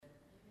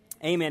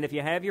Amen. If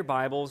you have your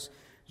Bibles,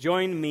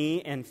 join me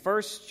in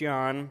 1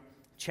 John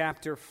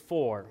chapter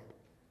 4.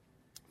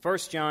 1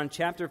 John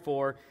chapter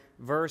 4,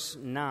 verse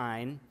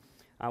 9.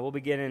 We'll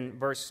begin in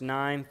verse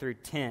 9 through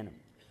 10.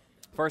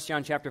 1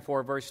 John chapter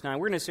 4, verse 9.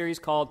 We're in a series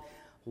called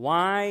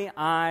Why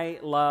I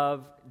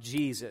Love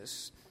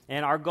Jesus.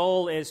 And our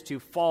goal is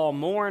to fall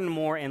more and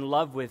more in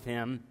love with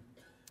Him.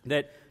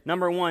 That,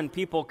 number one,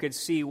 people could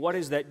see what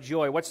is that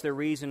joy, what's the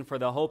reason for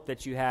the hope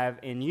that you have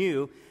in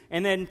you.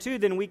 And then, two,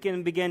 then we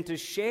can begin to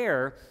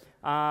share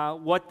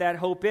what that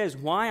hope is,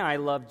 why I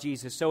love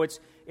Jesus. So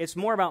it's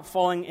more about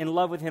falling in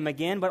love with Him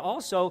again, but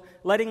also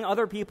letting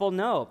other people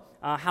know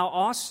how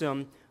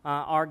awesome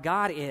our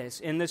God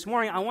is. And this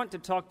morning, I want to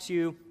talk to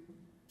you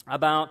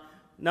about,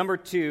 number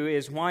two,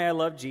 is why I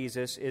love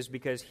Jesus is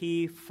because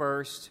He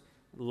first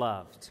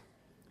loved.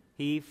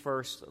 He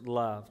first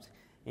loved.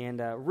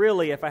 And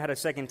really, if I had a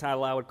second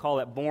title, I would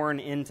call it Born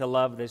into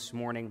Love this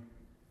morning.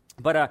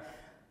 But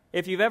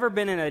if you've ever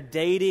been in a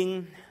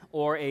dating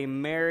or a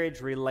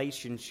marriage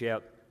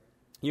relationship,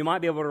 you might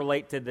be able to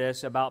relate to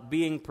this about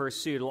being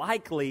pursued.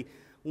 Likely,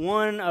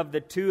 one of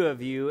the two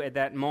of you at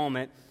that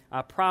moment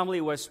probably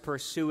was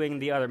pursuing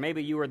the other.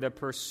 Maybe you were the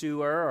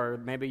pursuer, or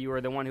maybe you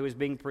were the one who was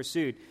being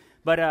pursued.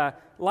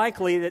 But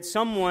likely that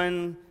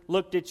someone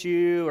looked at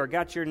you or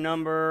got your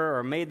number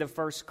or made the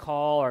first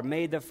call or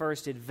made the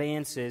first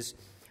advances.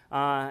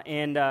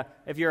 And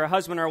if you're a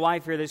husband or a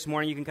wife here this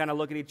morning, you can kind of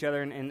look at each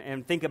other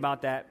and think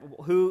about that.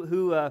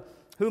 Who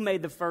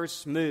made the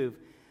first move?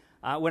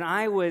 When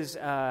I was,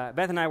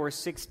 Beth and I were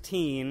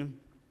 16,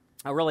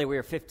 really we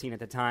were 15 at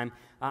the time,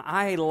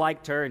 I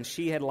liked her and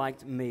she had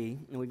liked me.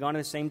 And we'd gone to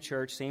the same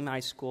church, same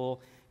high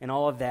school, and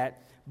all of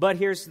that. But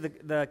here's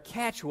the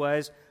catch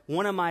was,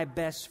 one of my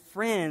best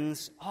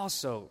friends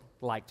also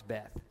liked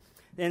Beth.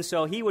 And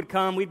so he would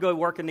come, we'd go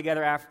working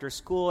together after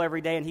school every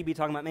day, and he'd be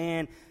talking about,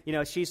 man, you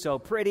know, she's so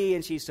pretty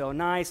and she's so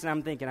nice. And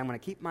I'm thinking, I'm going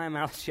to keep my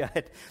mouth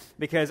shut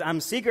because I'm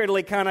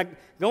secretly kind of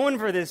going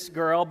for this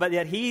girl, but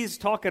yet he's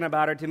talking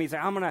about her to me. He's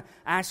like, I'm going to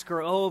ask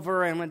her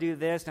over and I'm going to do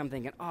this. And I'm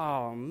thinking,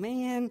 oh,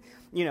 man,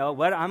 you know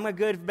what? I'm a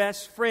good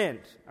best friend,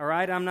 all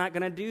right? I'm not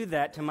going to do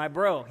that to my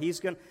bro. He's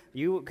going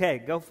to, okay,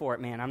 go for it,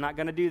 man. I'm not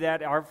going to do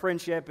that. Our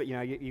friendship, you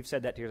know, you've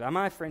said that to yourself.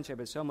 My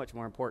friendship is so much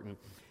more important.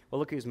 Well,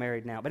 look who's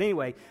married now. But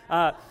anyway,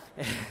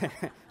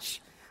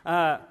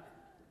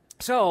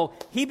 so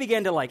he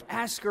began to like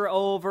ask her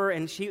over,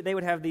 and they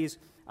would have these.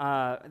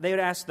 They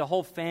would ask the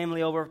whole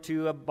family over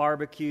to a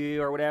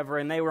barbecue or whatever,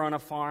 and they were on a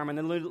farm, and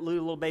then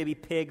little baby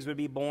pigs would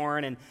be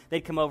born, and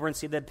they'd come over and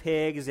see the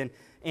pigs, and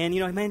you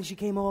know, man, she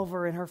came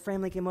over, and her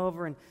family came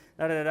over, and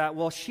da da da.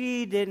 Well,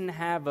 she didn't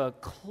have a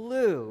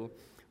clue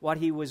what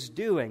he was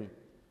doing.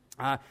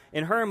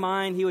 In her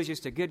mind, he was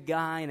just a good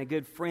guy and a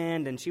good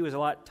friend, and she was a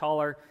lot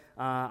taller.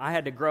 I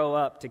had to grow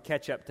up to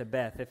catch up to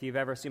Beth. If you've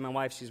ever seen my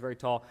wife, she's very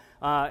tall.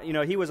 You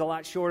know, he was a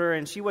lot shorter,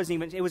 and she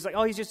wasn't even, it was like,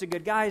 oh, he's just a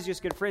good guy, he's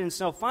just a good friend. And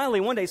so finally,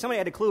 one day, somebody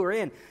had to clue her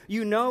in.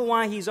 You know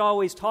why he's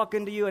always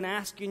talking to you and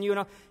asking you, and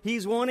all?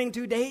 He's wanting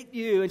to date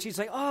you. And she's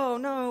like, oh,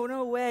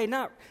 no way,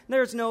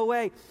 there's no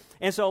way.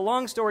 And so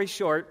long story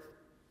short,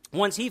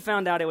 once he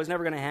found out it was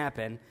never going to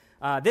happen,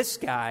 this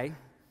guy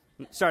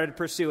started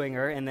pursuing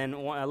her, and then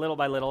little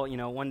by little, you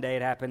know, one day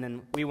it happened,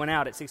 and we went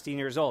out at 16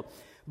 years old.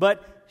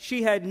 But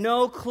she had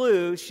no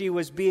clue she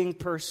was being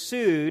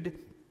pursued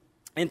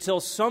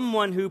until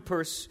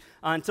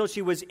until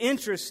she was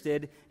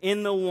interested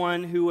in the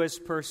one who was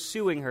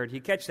pursuing her. Did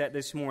you catch that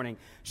this morning?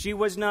 She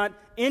was not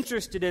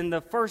interested in the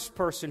first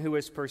person who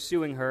was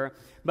pursuing her,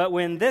 but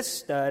when this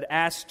stud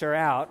asked her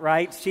out,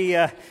 right,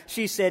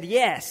 she said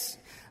yes,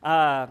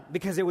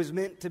 because it was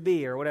meant to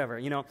be or whatever,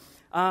 you know.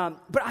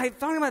 But I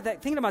thought about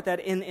that, thinking about that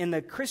in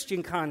the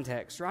Christian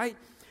context, right?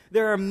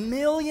 There are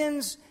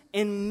millions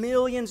and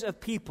millions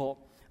of people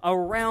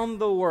around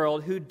the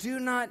world who do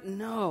not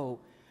know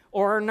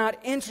or are not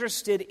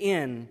interested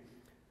in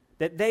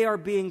that they are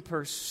being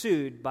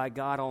pursued by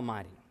God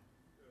Almighty.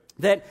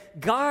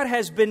 That God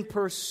has been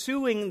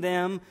pursuing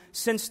them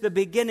since the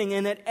beginning,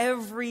 and that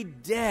every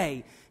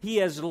day He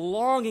is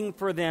longing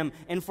for them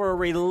and for a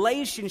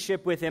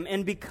relationship with Him.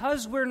 And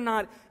because we're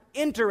not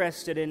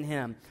interested in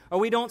Him, or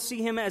we don't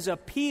see Him as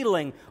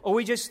appealing, or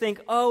we just think,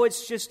 oh,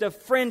 it's just a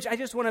friend, I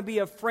just want to be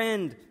a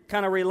friend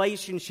kind of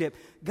relationship.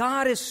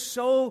 God is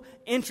so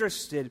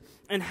interested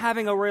in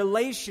having a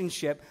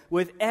relationship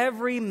with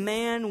every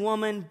man,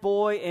 woman,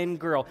 boy, and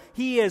girl.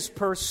 He is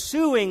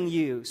pursuing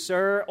you,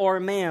 sir or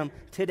ma'am,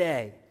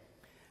 today.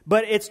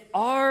 But it's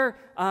our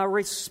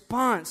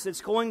response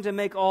that's going to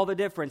make all the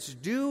difference.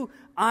 Do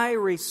I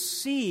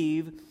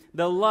receive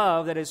the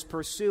love that is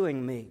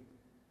pursuing me?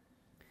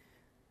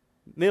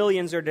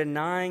 Millions are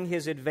denying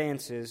His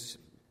advances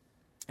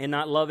and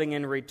not loving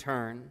in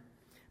return.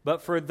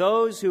 But for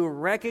those who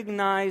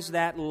recognize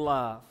that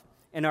love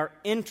and are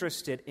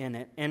interested in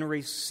it and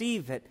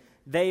receive it,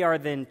 they are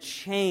then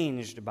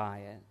changed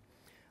by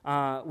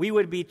it. We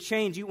would be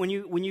changed. When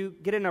you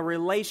get in a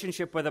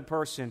relationship with a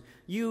person,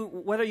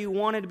 whether you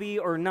wanted to be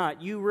or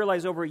not, you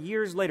realize over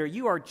years later,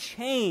 you are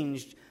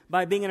changed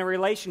by being in a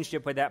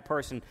relationship with that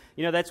person.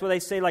 That's what they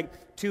say,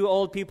 like two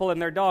old people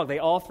and their dog, they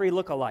all three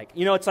look alike.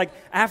 It's like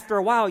after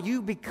a while,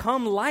 you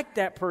become like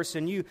that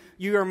person.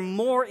 You are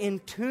more in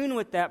tune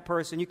with that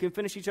person. You can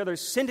finish each other's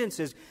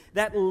sentences.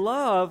 That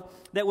love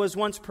that was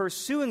once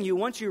pursuing you,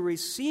 once you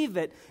receive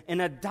it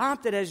and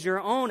adopt it as your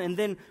own and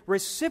then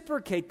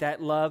reciprocate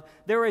that love,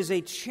 there is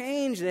a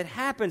change that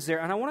happens there.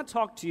 And I want to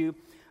talk to you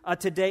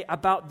today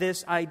about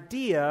this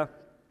idea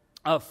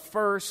of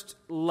first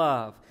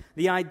love.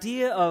 The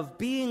idea of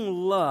being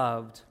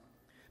loved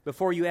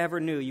before you ever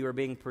knew you were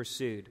being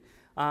pursued.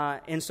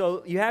 And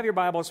so you have your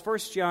Bibles, 1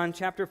 John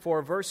chapter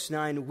 4, verse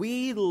 9.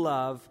 We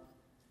love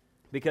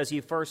because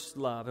he first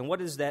loved. And what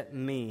does that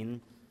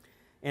mean?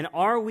 And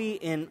are we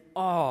in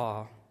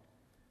awe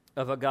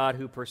of a God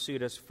who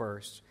pursued us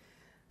first?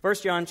 1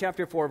 John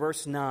chapter 4,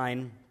 verse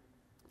 9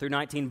 through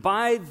 19.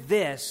 By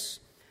this,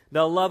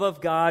 the love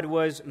of God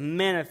was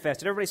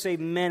manifested. Everybody say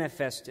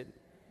manifested.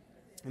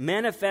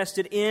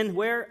 Manifested in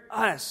where?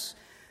 Us.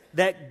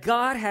 That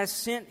God has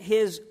sent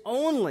his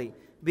only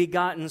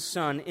begotten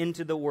Son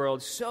into the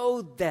world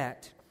so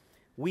that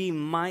we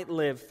might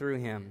live through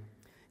him.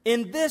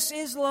 And this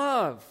is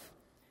love.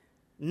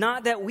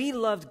 Not that we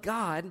loved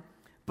God,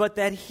 but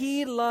that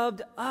he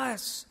loved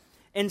us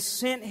and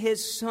sent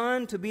his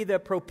Son to be the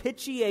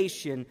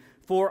propitiation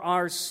for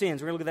our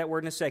sins. We're going to look at that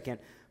word in a second.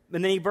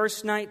 And then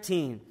verse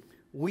 19.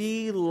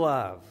 We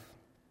love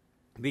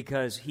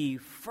because he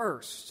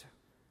first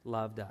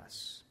loved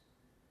us.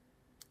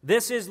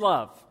 This is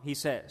love, he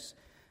says.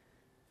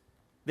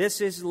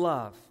 This is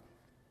love,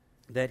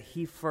 that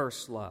he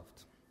first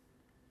loved.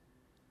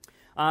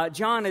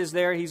 John is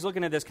there. He's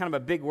looking at this kind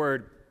of a big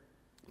word,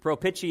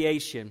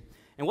 propitiation.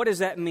 And what does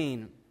that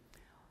mean?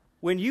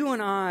 When you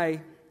and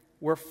I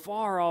were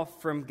far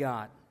off from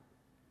God,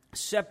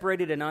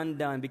 separated and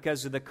undone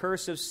because of the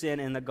curse of sin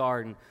in the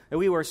garden, that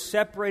we were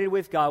separated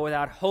with God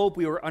without hope,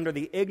 we were under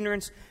the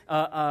ignorance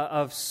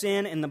of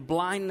sin and the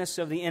blindness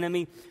of the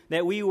enemy,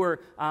 that we were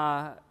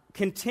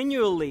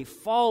continually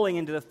falling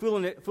into the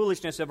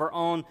foolishness of our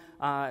own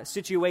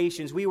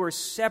situations. We were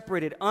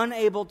separated,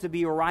 unable to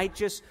be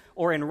righteous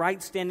or in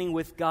right standing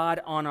with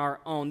God on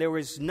our own. There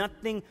was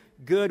nothing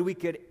good we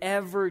could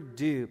ever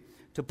do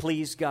to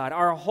please God.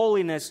 Our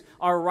holiness,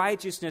 our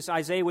righteousness,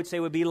 Isaiah would say,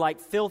 would be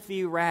like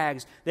filthy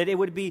rags, that it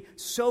would be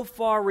so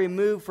far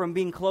removed from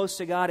being close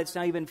to God, it's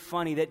not even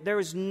funny, that there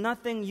was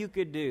nothing you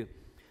could do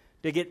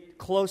to get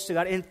close to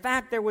God. In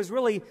fact, there was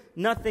really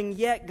nothing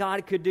yet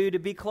God could do to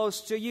be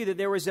close to you, that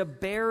there was a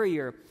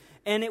barrier.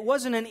 And it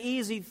wasn't an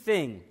easy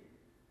thing,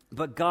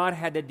 but God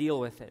had to deal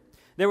with it.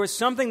 There was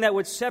something that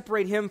would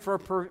separate him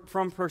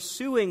from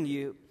pursuing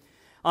you.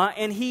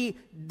 And he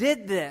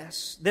did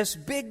this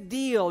big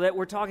deal that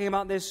we're talking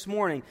about this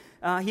morning.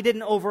 He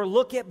didn't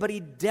overlook it, but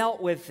he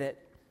dealt with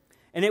it.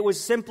 And it was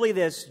simply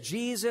this: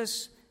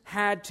 Jesus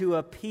had to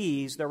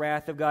appease the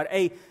wrath of God.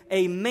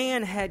 A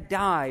man had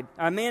died.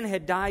 A man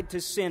had died to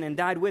sin and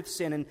died with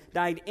sin and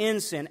died in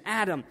sin,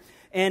 Adam.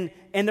 And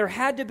there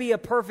had to be a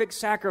perfect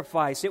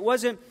sacrifice. It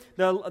wasn't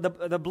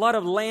the blood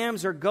of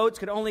lambs or goats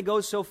could only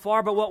go so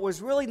far, but what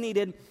was really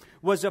needed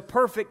was a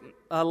perfect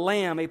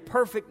lamb, a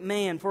perfect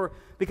man,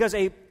 because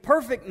a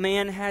perfect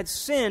man had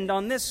sinned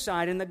on this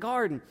side in the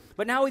garden.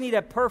 But now we need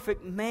a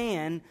perfect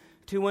man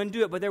to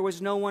undo it. But there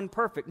was no one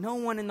perfect. No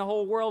one in the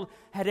whole world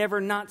had ever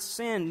not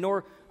sinned,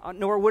 nor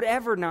would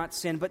ever not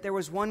sin. But there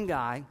was one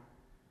guy.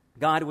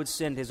 God would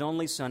send his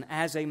only Son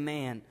as a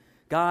man,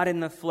 God in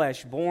the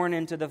flesh, born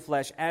into the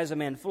flesh as a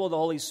man, full of the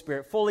Holy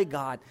Spirit, fully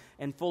God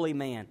and fully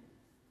man.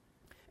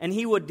 And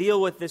he would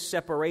deal with this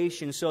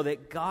separation so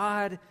that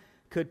God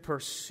could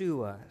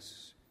pursue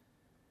us.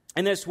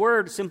 And this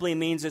word simply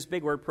means, this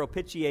big word,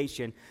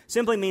 propitiation,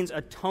 simply means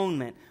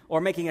atonement or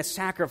making a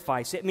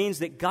sacrifice. It means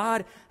that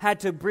God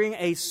had to bring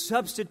a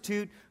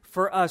substitute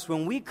for us.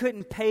 When we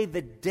couldn't pay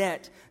the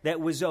debt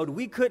that was owed,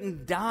 we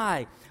couldn't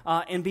die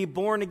and be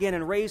born again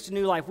and raised to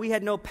new life. We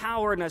had no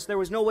power in us. There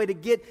was no way to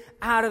get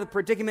out of the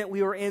predicament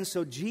we were in.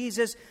 So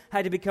Jesus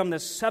had to become the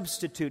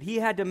substitute. He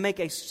had to make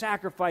a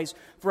sacrifice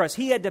for us.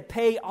 He had to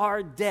pay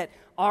our debt,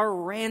 our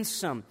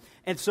ransom,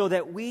 and so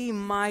that we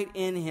might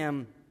in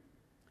him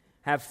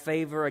have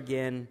favor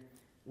again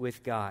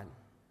with God.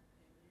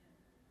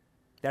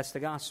 That's the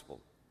gospel.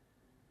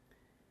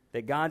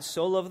 That God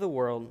so loved the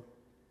world,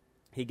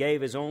 he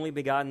gave his only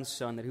begotten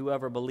Son, that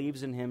whoever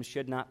believes in him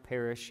should not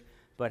perish,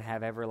 but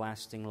have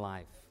everlasting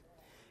life.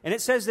 And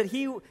it says that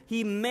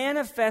he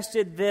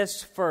manifested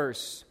this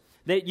first,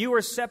 that you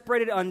were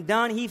separated,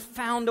 undone. He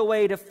found a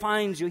way to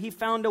find you. He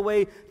found a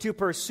way to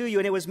pursue you,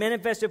 and it was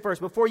manifested first.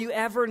 Before you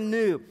ever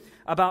knew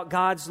about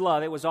God's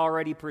love, it was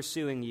already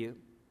pursuing you.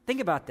 Think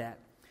about that.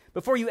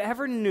 Before you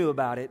ever knew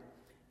about it,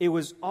 it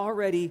was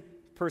already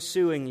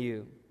pursuing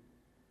you.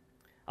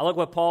 I look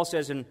what Paul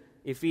says in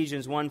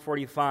Ephesians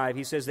 1:45.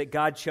 He says that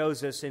God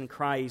chose us in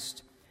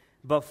Christ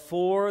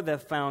before the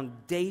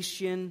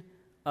foundation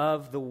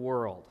of the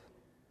world.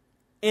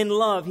 In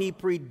love, He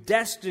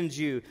predestined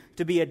you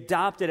to be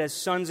adopted as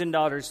sons and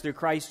daughters through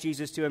Christ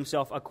Jesus to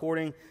Himself,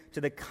 according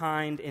to the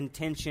kind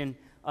intention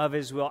of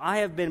His will. I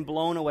have been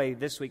blown away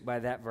this week by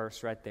that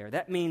verse right there.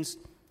 That means,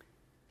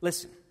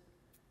 listen,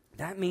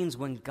 that means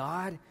when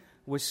God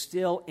was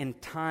still in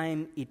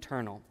time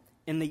eternal,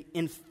 in the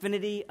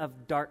infinity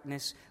of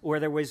darkness,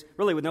 where there was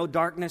really with no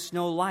darkness,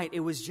 no light,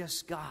 it was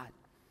just God.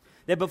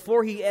 That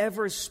before He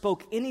ever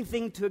spoke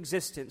anything to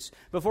existence,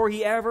 before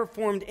He ever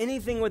formed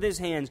anything with His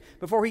hands,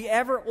 before He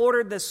ever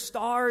ordered the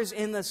stars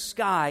in the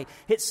sky,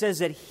 it says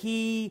that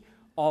He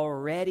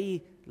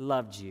already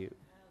loved you.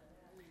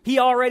 He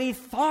already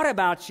thought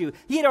about you.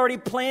 He had already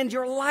planned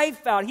your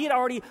life out. He had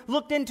already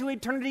looked into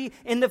eternity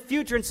in the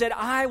future and said,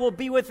 I will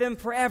be with them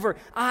forever.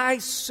 I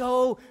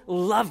so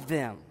love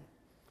them.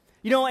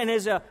 You know, and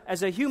as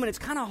a human, it's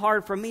kind of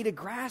hard for me to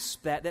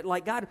grasp that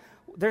like, God,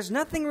 there's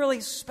nothing really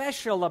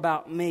special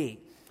about me.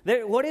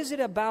 What is it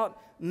about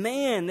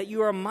man that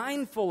you are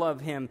mindful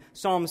of him?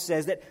 Psalm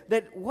says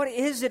that what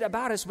is it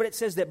about us? But it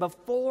says that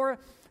before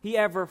He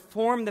ever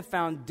formed the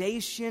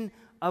foundation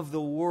of the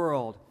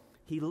world,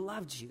 He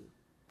loved you.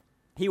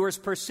 He was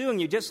pursuing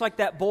you, just like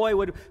that boy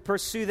would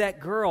pursue that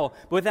girl,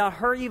 without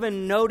her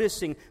even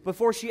noticing.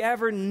 Before she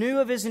ever knew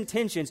of His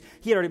intentions,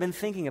 He had already been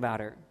thinking about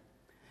her.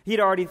 He'd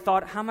already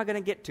thought, how am I going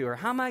to get to her?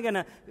 How am I going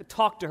to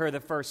talk to her the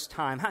first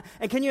time?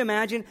 And can you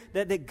imagine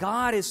that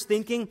God is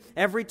thinking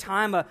every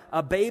time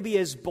a baby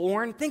is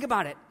born? Think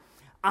about it.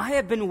 I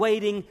have been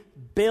waiting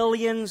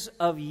billions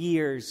of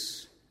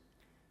years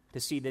to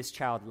see this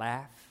child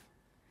laugh,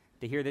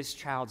 to hear this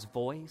child's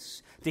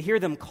voice, to hear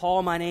them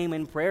call my name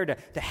in prayer,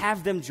 to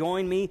have them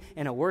join me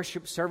in a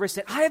worship service.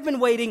 That I have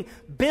been waiting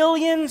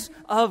billions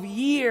of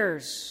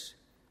years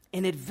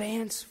in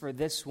advance for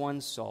this one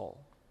soul.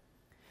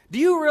 Do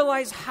you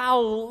realize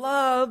how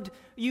loved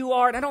you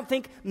are? And I don't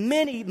think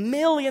many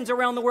millions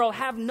around the world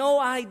have no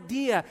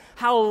idea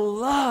how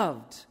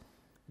loved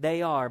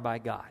they are by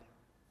God.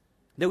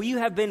 That you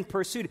have been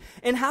pursued.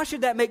 And how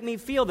should that make me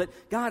feel? That,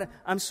 God,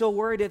 I'm so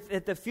worried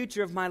at the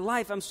future of my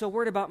life. I'm so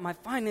worried about my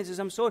finances.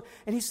 And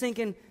He's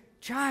thinking,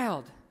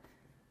 child,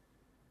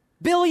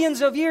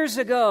 billions of years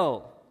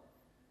ago,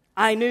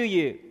 I knew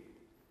you.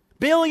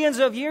 Billions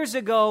of years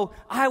ago,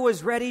 I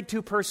was ready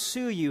to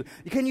pursue you.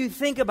 Can you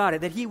think about it?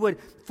 That He would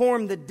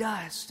form the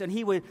dust, and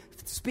He would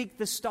speak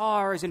the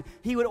stars, and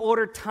He would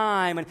order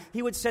time, and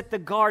He would set the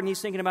garden. He's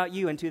thinking about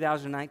you in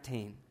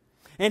 2019.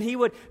 And He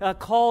would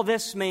call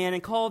this man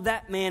and call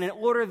that man and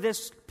order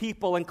this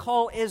people and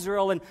call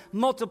Israel and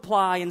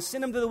multiply and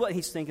send them to the world.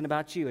 He's thinking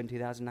about you in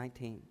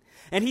 2019.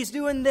 And He's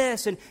doing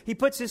this, and He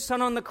puts His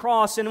Son on the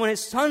cross. And when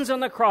His Son's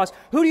on the cross,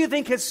 who do you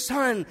think His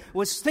Son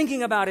was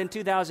thinking about in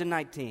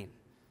 2019?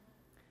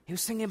 He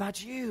was thinking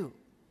about you.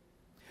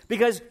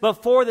 Because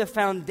before the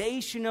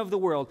foundation of the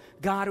world,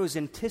 God was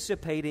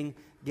anticipating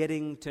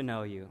getting to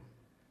know you.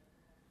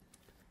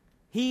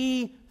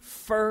 He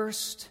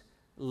first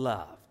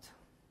loved.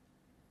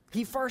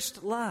 He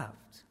first loved.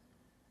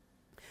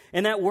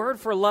 And that word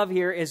for love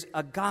here is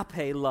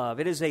agape love.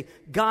 It is a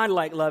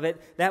godlike love.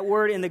 That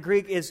word in the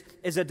Greek is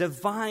a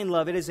divine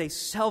love. It is a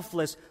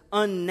selfless,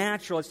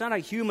 unnatural. It's not a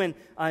human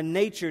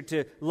nature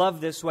to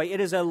love this way. It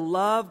is a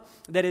love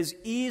that is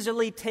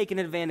easily taken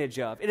advantage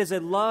of. It is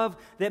a love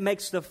that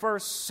makes the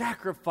first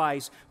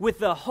sacrifice with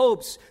the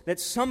hopes that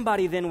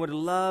somebody then would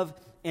love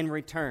in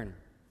return.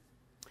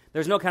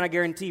 There's no kind of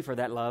guarantee for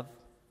that love.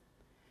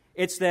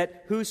 It's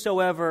that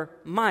whosoever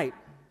might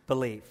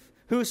believe.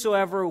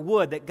 Whosoever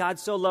would, that God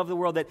so loved the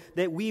world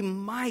that we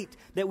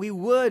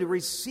would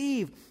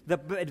receive the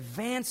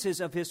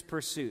advances of His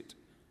pursuit.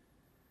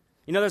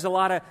 You know, there's a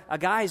lot of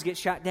guys get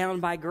shot down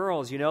by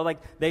girls, you know, like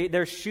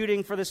they're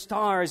shooting for the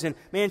stars, and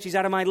man, she's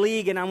out of my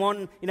league, and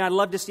I'd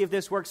love to see if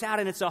this works out,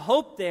 and it's a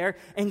hope there,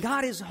 and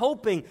God is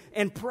hoping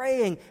and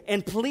praying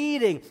and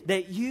pleading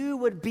that you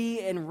would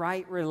be in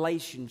right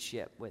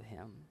relationship with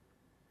Him.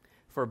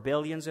 For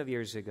billions of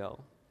years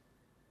ago,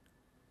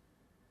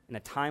 in a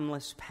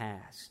timeless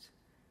past,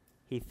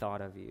 He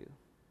thought of you.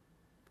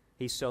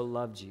 He so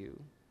loved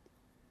you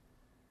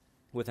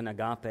with an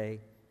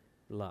agape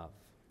love.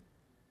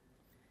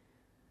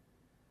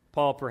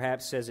 Paul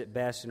perhaps says it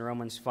best in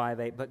Romans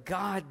 5:8, but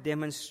God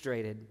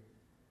demonstrated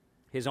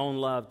His own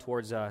love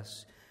towards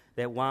us,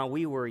 that while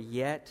we were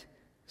yet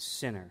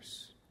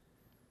sinners,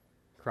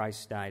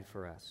 Christ died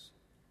for us.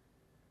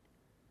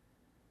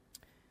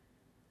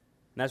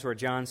 And that's where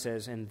John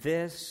says, and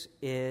this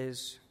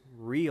is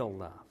real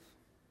love,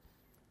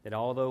 that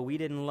although we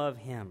didn't love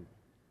Him,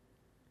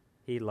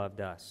 He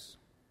loved us.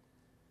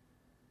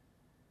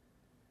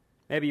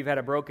 Maybe you've had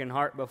a broken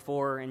heart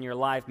before in your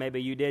life.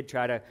 Maybe you did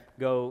try to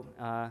go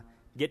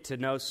get to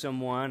know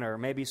someone, or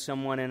maybe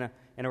someone in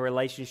a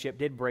relationship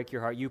did break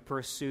your heart. You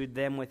pursued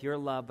them with your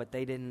love, but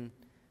they didn't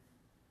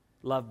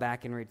love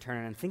back in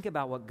return. And think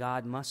about what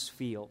God must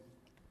feel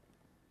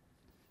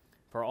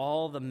for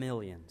all the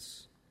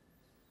millions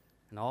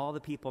and all the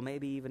people,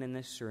 maybe even in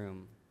this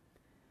room,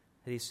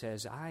 that He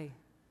says, I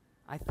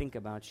think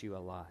about you a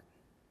lot.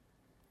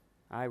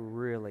 I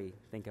really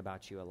think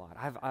about you a lot.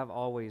 I've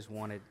always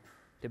wanted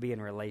to be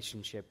in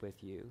relationship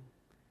with you.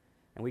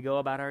 And we go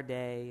about our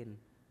day, and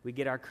we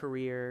get our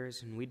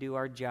careers, and we do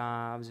our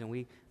jobs, and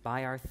we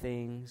buy our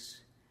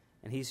things.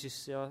 And he's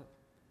just so,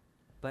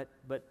 but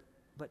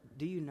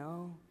do you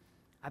know?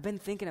 I've been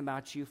thinking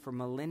about you for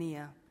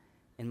millennia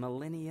and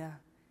millennia.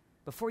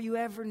 Before you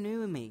ever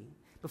knew me,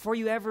 before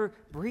you ever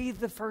breathed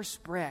the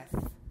first breath.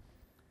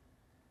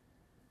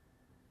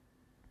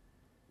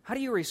 How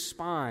do you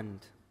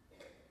respond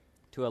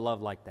to a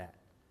love like that?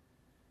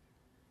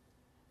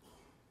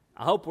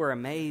 I hope we're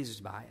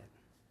amazed by it,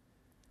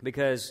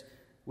 because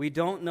we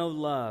don't know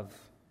love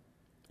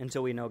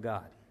until we know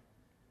God.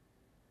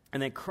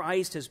 And that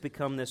Christ has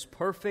become this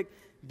perfect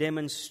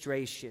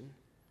demonstration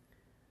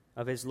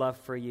of his love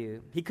for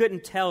you. He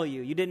couldn't tell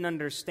you. You didn't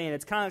understand.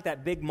 It's kind of like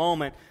that big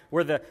moment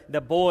where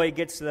the boy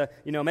gets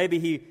maybe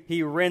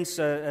he rents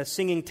a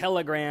singing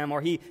telegram,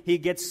 or he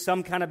gets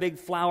some kind of big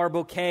flower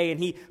bouquet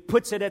and he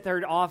puts it at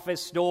their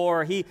office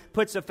door. He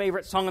puts a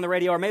favorite song on the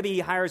radio, or maybe he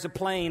hires a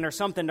plane or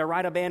something to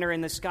write a banner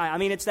in the sky. I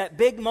mean, it's that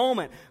big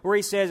moment where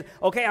he says,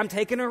 okay, I'm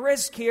taking a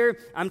risk here.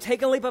 I'm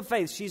taking a leap of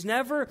faith. She's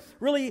never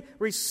really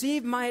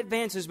received my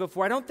advances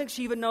before. I don't think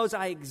she even knows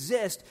I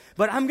exist,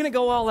 but I'm going to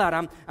go all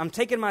out. I'm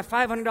taking my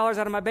 $500 out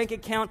of my bank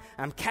account.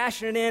 I'm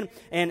cashing it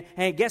in.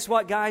 And guess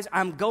what, guys?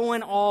 I'm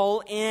going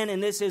all in,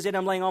 and this is it.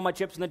 I'm laying all my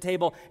chips on the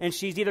table, and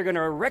she's either going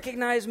to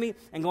recognize me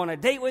and go on a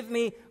date with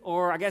me,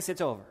 or I guess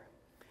it's over.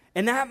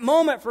 And that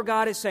moment for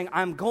God is saying,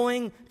 I'm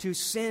going to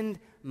send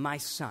my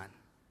son.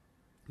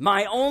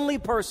 My only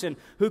person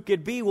who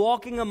could be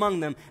walking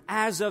among them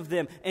as of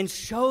them and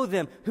show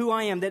them who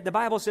I am. That the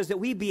Bible says that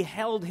we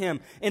beheld him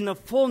in the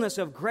fullness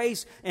of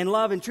grace and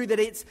love and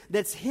truth.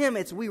 That's him.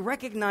 We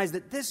recognize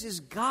that this is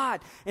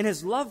God and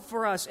his love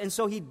for us. And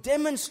so he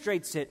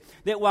demonstrates it,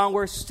 that while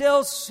we're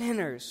still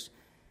sinners,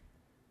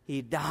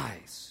 he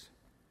dies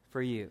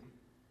for you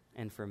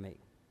and for me.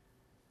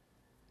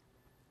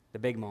 The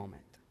big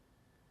moment.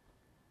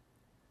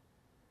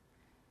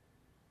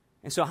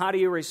 And so how do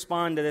you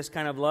respond to this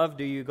kind of love?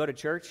 Do you go to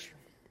church?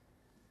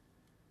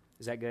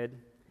 Is that good? Do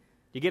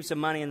you give some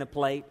money in the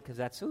plate? Because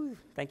that's,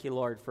 thank you,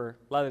 Lord, for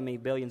loving me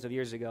billions of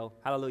years ago.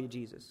 Hallelujah,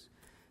 Jesus.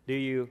 Do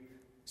you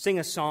sing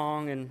a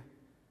song in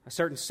a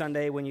certain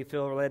Sunday when you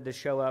feel led to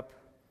show up?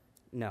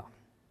 No.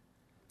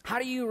 How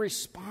do you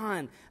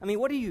respond? I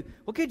mean, what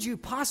could you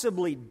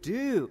possibly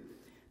do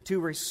to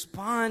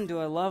respond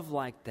to a love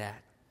like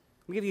that?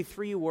 I'll give you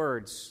 3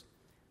 words: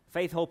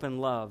 faith, hope,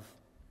 and love.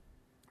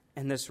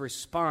 And this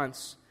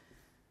response,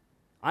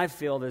 I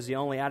feel, is the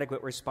only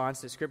adequate response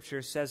that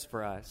Scripture says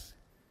for us.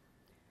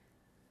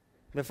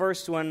 The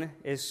first one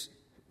is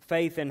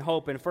faith and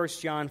hope. In 1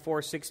 John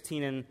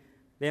 4:16, and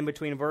then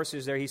between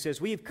verses there, he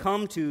says, we've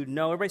come to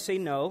know, everybody say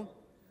no,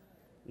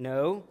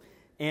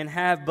 and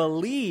have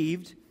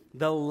believed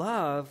the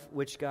love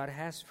which God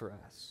has for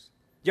us.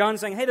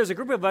 John's saying, hey, there's a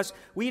group of us,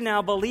 we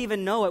now believe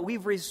and know it.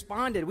 We've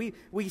responded.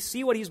 We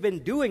see what he's been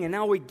doing, and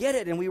now we get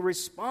it, and we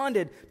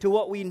responded to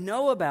what we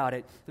know about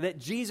it, that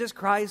Jesus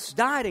Christ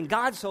died, and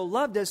God so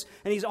loved us,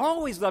 and he's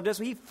always loved us.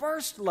 He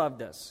first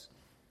loved us.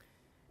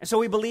 And so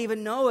we believe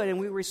and know it, and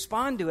we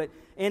respond to it.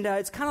 And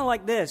it's kind of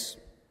like this.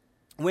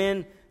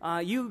 When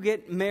you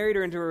get married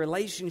or into a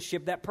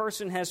relationship, that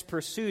person has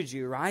pursued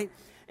you, right?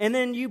 And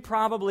then you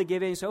probably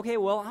give in and say, okay,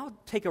 well, I'll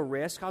take a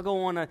risk. I'll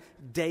go on a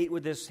date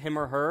with him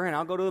or her, and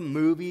I'll go to the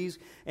movies,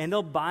 and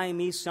they'll buy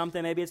me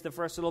something. Maybe it's the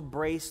first little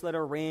bracelet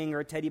or ring or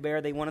a teddy bear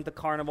they want at the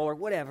carnival or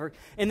whatever.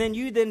 And then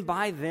you then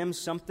buy them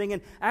something.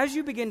 And as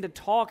you begin to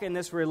talk in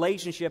this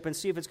relationship and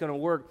see if it's going to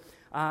work,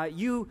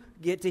 you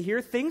get to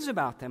hear things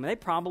about them. And they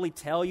probably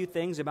tell you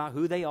things about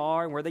who they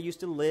are and where they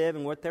used to live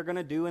and what they're going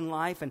to do in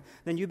life. And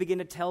then you begin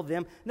to tell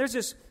them. And there's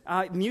this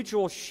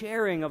mutual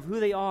sharing of who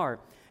they are.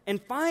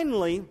 And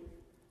finally,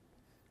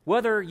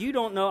 whether you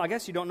don't know, I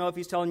guess you don't know if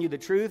he's telling you the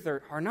truth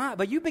or not,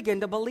 but you begin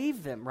to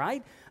believe them,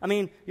 right? I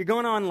mean, you're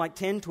going on like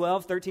 10,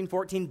 12, 13,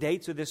 14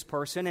 dates with this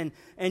person,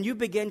 and you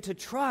begin to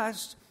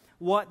trust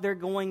what they're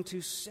going to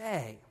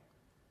say.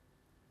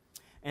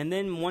 And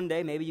then one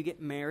day, maybe you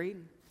get married,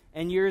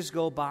 and years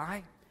go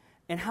by,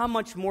 and how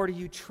much more do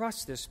you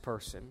trust this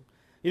person?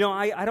 You know,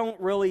 I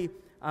don't really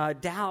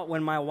doubt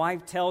when my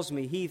wife tells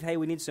me, Heath, hey,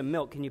 we need some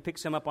milk. Can you pick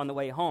some up on the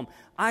way home?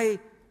 I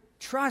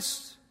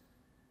trust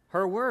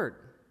her word.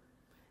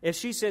 If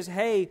she says,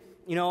 hey,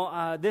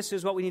 this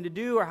is what we need to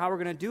do or how we're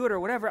going to do it or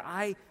whatever,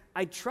 I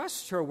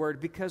trust her word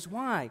because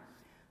why?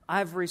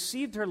 I've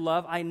received her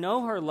love. I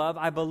know her love.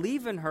 I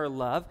believe in her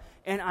love.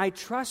 And I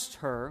trust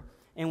her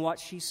in what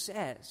she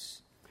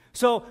says.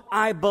 So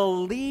I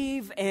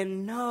believe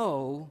and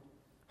know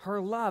her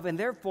love. And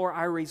therefore,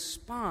 I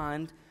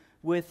respond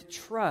with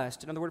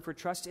trust. Another word for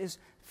trust is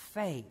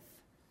faith.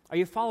 Are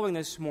you following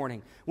this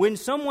morning? When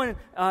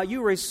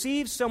you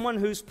receive someone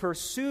who's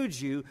pursued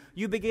you,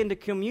 you begin to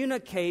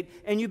communicate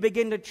and you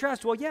begin to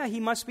trust. Well, yeah, he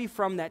must be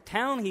from that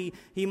town.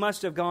 He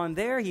must have gone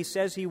there. He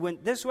says he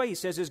went this way. He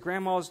says his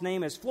grandma's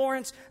name is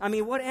Florence. I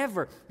mean,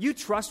 whatever. You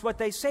trust what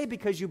they say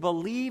because you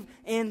believe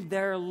in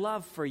their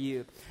love for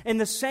you. And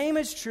the same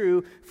is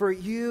true for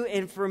you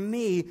and for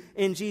me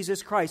in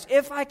Jesus Christ.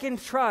 If I can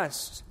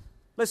trust,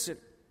 listen,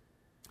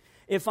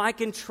 if I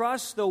can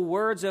trust the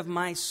words of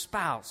my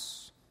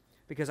spouse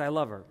because I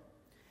love her,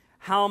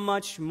 how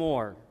much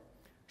more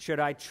should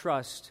I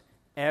trust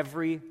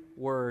every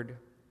word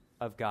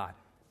of God?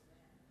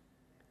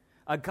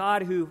 A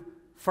God who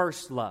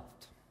first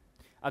loved,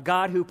 a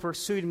God who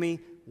pursued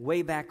me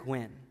way back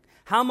when.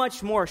 How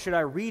much more should I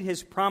read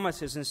His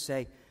promises and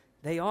say,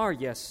 they are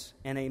yes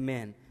and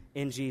amen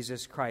in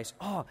Jesus Christ?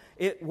 Oh,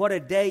 what a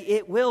day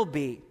it will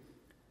be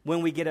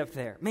when we get up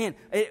there. Man,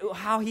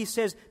 how He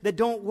says that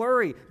don't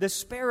worry, the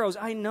sparrows,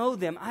 I know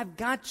them, I've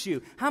got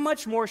you. How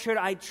much more should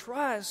I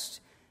trust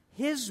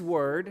His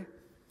word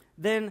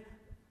than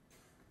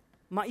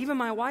even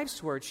my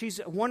wife's word? She's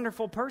a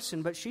wonderful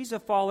person, but she's a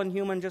fallen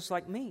human just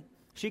like me.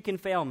 She can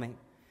fail me.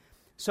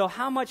 So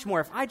how much more,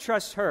 if I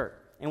trust her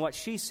and what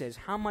she says,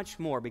 how much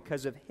more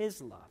because of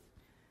His love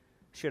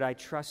should I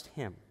trust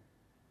Him?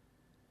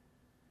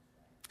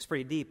 It's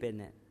pretty deep,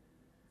 isn't it?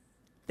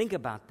 Think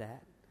about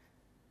that.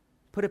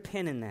 Put a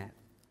pin in that.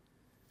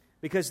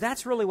 Because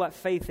that's really what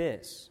faith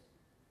is.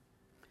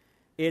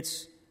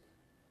 It's,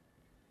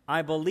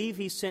 I believe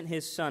He sent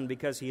His Son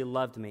because He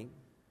loved me.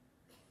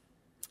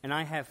 And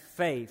I have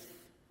faith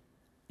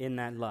in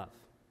that love.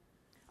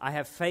 I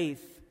have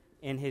faith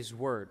in His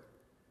Word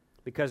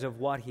because of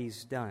what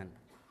He's done.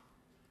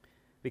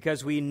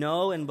 Because we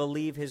know and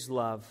believe His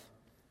love,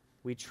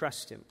 we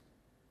trust Him.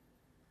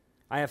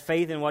 I have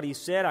faith in what He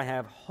said. I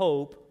have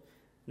hope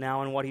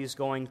now in what He's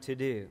going to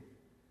do.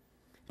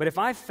 But if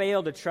I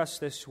fail to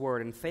trust this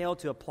Word and fail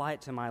to apply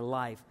it to my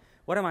life,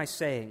 what am I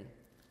saying?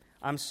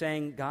 I'm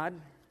saying, God,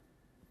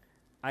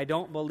 I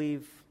don't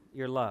believe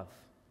your love.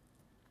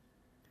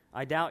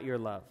 I doubt your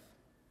love.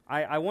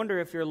 I wonder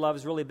if your love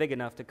is really big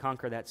enough to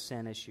conquer that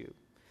sin issue.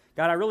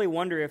 God, I really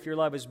wonder if your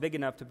love is big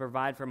enough to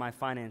provide for my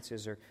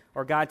finances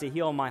or God, to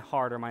heal my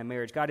heart or my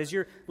marriage. God, is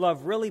your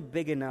love really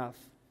big enough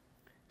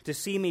to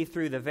see me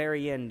through the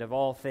very end of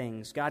all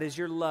things? God, is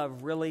your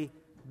love really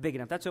big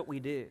enough? That's what we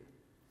do.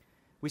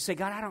 We say,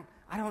 God,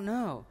 I don't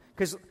know.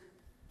 Because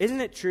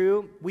isn't it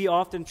true we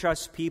often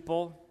trust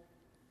people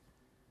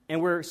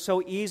and we're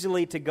so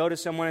easily to go to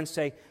someone and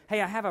say, hey,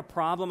 I have a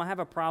problem.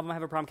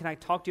 Can I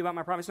talk to you about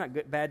my problem? It's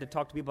not bad to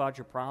talk to people about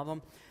your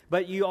problem.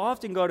 But you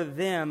often go to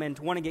them and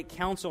want to get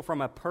counsel from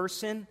a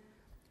person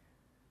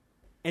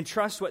and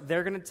trust what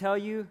they're going to tell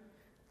you,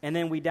 and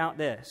then we doubt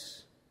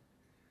this.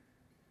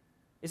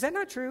 Is that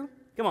not true?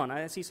 Come on,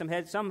 I see some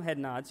head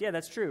nods. Yeah,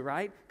 that's true,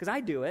 right? Because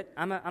I do it.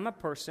 I'm a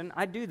person.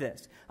 I do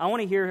this. I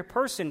want to hear a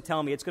person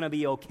tell me it's going to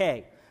be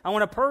okay. I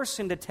want a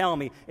person to tell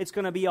me it's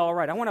going to be all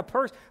right. I want a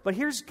person. But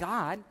here's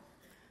God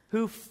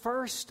who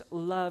first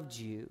loved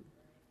you,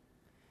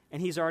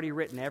 and He's already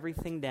written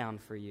everything down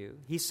for you.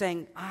 He's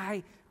saying,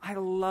 I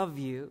love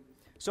you,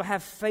 so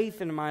have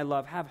faith in my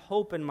love. Have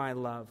hope in my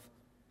love.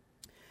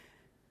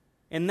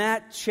 And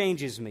that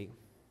changes me.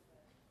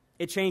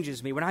 It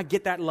changes me. When I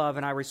get that love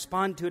and I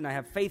respond to it and I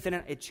have faith in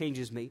it, it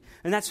changes me.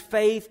 And that's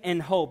faith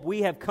and hope.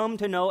 We have come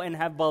to know and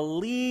have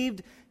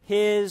believed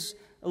His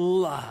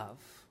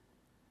love.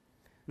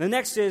 The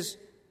next is,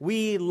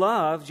 we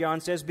love,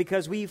 John says,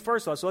 because we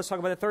first love. So let's talk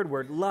about the third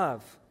word,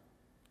 love.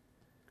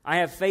 I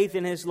have faith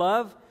in His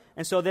love,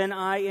 and so then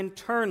I in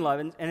turn love.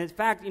 And in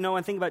fact, when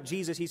I think about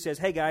Jesus, He says,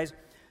 hey guys,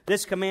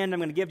 this command I'm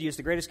going to give to you is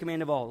the greatest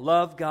command of all.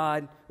 Love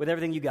God with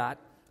everything you got,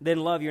 then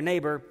love your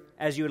neighbor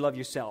as you would love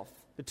yourself.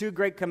 The two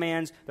great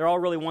commands, they're all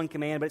really one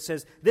command, but it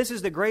says, this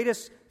is the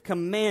greatest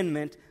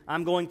commandment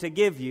I'm going to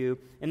give you,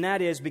 and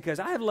that is, because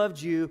I have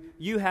loved you,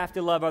 you have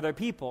to love other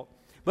people.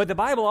 But the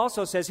Bible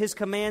also says His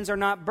commands are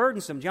not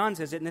burdensome. John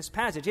says it in this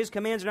passage. His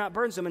commands are not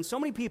burdensome. And so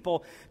many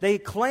people, they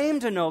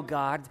claim to know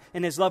God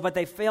and His love, but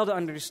they fail to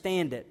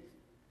understand it.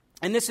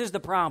 And this is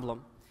the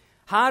problem.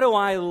 How do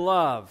I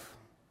love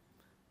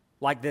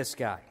like this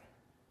guy?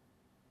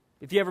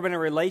 If you've ever been in a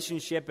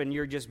relationship and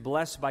you're just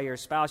blessed by your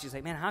spouse, you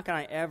say, man, how can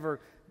I ever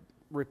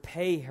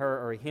repay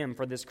her or him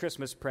for this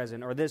Christmas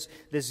present or this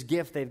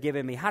gift they've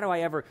given me? How do I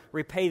ever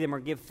repay them or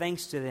give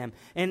thanks to them?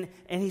 And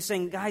He's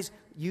saying, guys,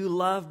 you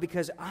love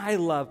because I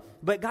love.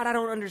 But God, I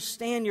don't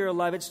understand your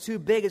love. It's too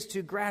big, it's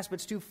too grasp,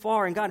 it's too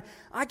far. And God,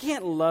 I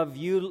can't love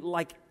you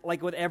like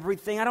with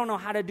everything. I don't know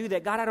how to do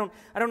that. God, I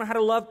don't know how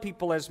to love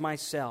people as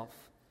myself.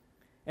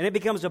 And it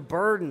becomes a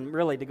burden,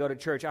 really, to go to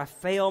church. I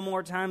fail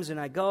more times than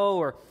I go,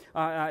 or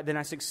then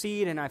I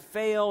succeed and I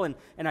fail, and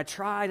I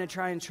try and I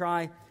try and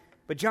try.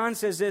 But John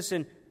says this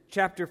in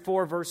chapter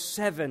 4, verse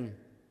 7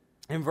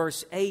 and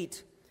verse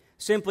 8.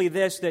 Simply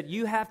this, that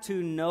you have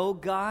to know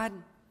God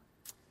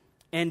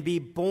and be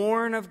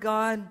born of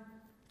God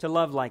to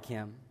love like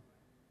Him.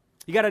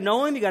 You got to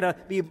know Him, you got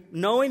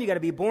to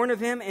be born of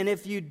Him. And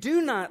if you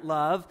do not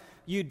love,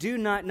 you do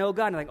not know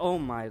God. And like, oh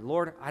my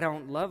Lord, I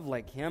don't love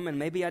like Him, and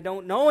maybe I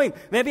don't know Him.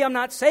 Maybe I'm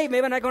not saved.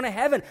 Maybe I'm not going to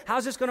heaven.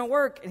 How's this going to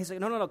work? And He's like,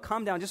 no,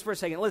 calm down just for a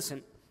second.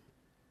 Listen,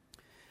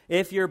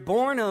 if you're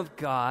born of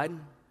God,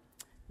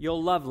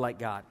 you'll love like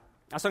God.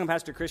 I was talking to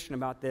Pastor Christian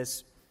about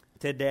this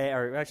today,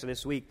 or actually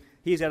this week.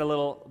 He's got a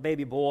little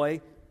baby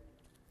boy,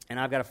 and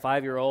I've got a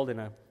 5-year-old and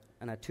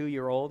a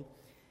 2-year-old.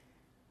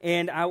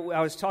 And I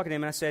was talking to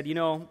him, and I said,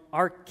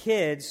 our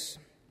kids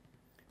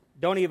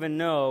don't even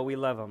know we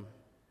love them,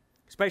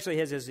 especially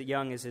his as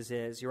young as his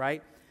is,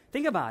 right?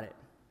 Think about it.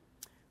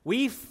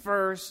 We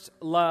first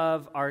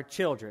love our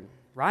children,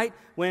 right?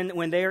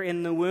 When they're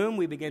in the womb,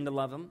 we begin to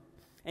love them.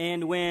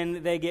 And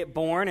when they get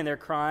born and they're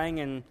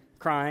crying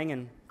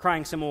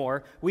some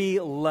more, we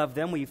love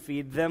them. We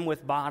feed them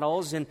with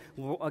bottles and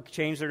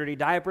change their dirty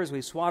diapers.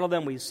 We swaddle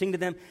them. We sing to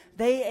them.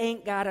 They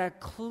ain't got a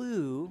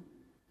clue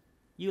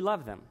you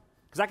love them.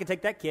 Because I could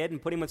take that kid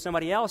and put him with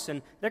somebody else,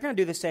 and they're going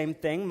to do the same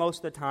thing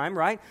most of the time,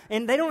 right?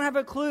 And they don't have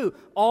a clue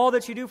all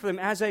that you do for them.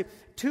 As a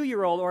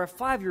 2-year-old or a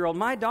 5-year-old,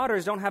 my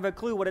daughters don't have a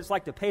clue what it's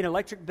like to pay an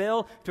electric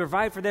bill, to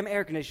provide for them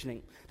air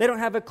conditioning. They don't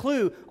have a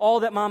clue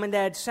all that mom and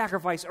dad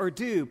sacrifice or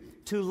do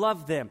to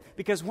love them.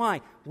 Because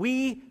why?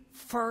 We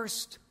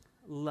first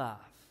love.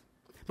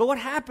 But what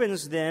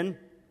happens then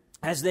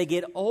as they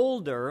get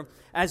older,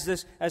 as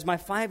my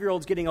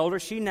 5-year-old's getting older,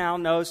 she now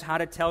knows how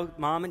to tell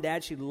mom and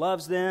dad she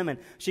loves them, and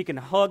she can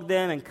hug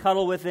them and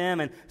cuddle with them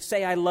and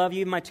say, I love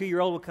you. My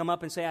 2-year-old will come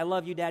up and say, I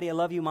love you, Daddy, I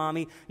love you,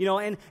 Mommy.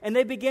 And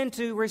they begin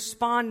to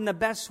respond in the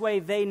best way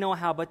they know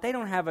how, but they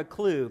don't have a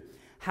clue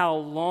how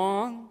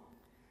long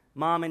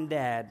mom and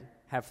dad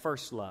have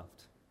first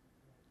loved.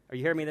 Are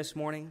you hearing me this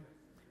morning?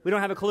 We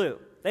don't have a clue.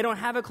 They don't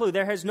have a clue.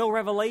 There has no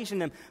revelation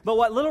in them. But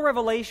what little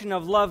revelation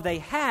of love they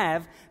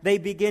have, they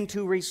begin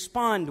to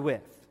respond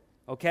with.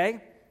 Okay?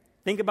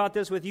 Think about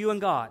this with you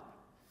and God.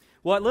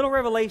 What little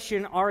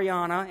revelation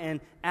Ariana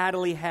and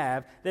Adelie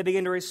have, they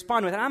begin to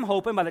respond with. And I'm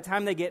hoping by the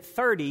time they get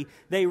 30,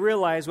 they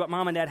realize what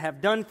mom and dad have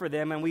done for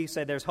them, and we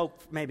say there's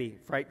hope maybe,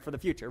 right, for the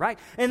future, right?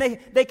 And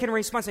they can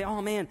respond and say,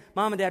 oh man,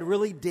 mom and dad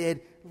really did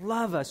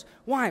love us.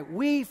 Why?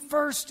 We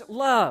first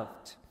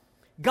loved.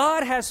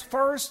 God has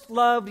first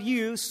loved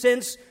you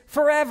since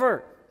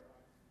forever.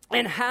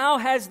 And how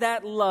has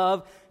that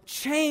love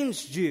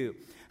changed you?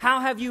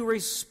 How have you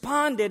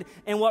responded,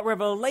 and what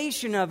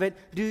revelation of it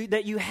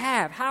that you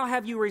have? How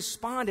have you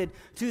responded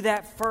to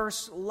that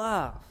first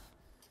love?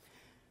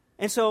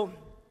 And so,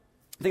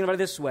 think about it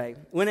this way.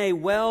 When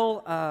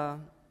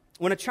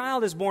a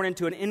child is born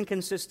into an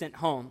inconsistent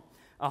home,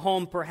 a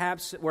home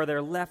perhaps where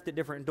they're left at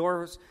different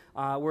doors,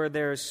 where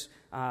there's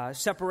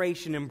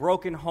separation in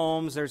broken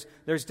homes,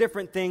 there's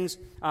different things.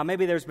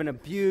 Maybe there's been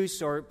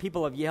abuse, or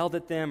people have yelled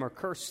at them or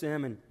cursed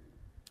them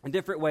in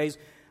different ways,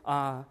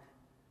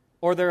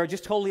 or they're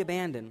just totally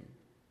abandoned.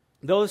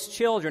 Those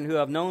children who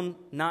have known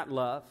not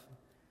love,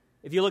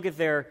 if you look at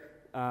their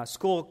their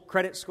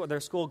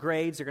school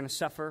grades, they're going to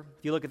suffer.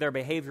 If you look at their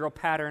behavioral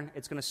pattern,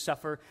 it's going to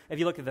suffer. If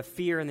you look at the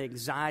fear and the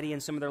anxiety in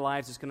some of their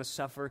lives, it's going to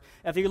suffer.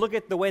 If you look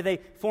at the way they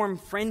form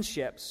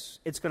friendships,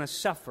 it's going to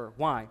suffer.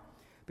 Why?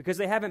 Because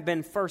they haven't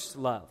been first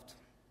loved.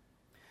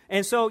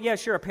 And so, yeah,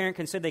 sure, a parent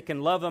can say they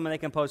can love them and they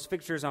can post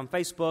pictures on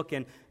Facebook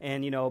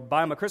and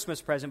buy them a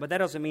Christmas present, but that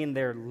doesn't mean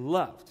they're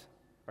loved.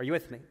 Are you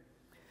with me?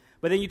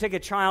 But then you take a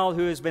child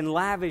who has been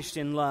lavished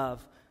in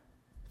love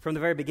from the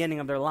very beginning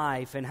of their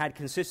life and had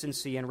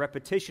consistency and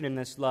repetition in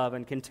this love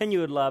and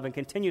continued love,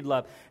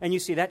 and you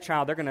see that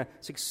child, they're going to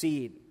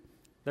succeed.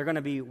 They're going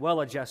to be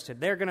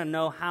well-adjusted. They're going to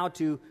know how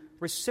to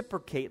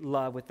reciprocate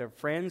love with their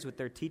friends, with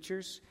their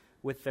teachers,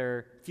 with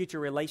their future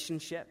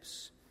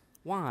relationships.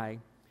 Why?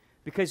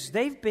 Because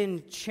they've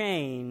been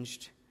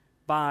changed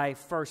by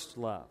first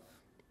love.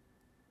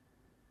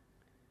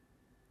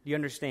 Do you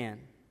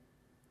understand?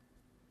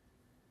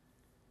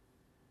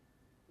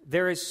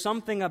 There is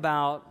something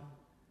about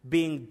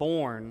being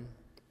born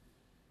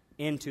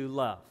into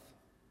love.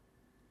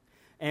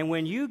 And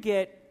when you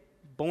get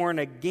born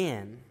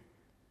again,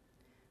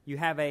 you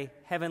have a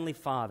heavenly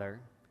Father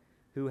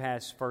who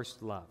has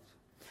first love.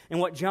 And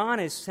what John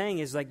is saying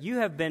is, like, you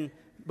have been,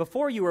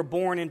 before you were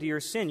born into your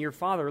sin, your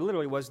father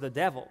literally was the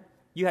devil.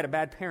 You had a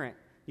bad parent.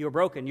 You were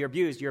broken. You're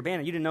abused. You're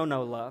abandoned. You didn't know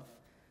no love.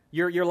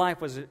 Your life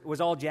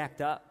was all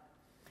jacked up.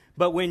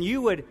 But when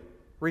you would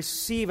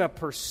receive a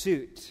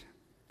pursuit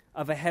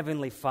of a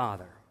heavenly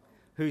Father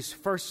who's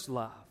first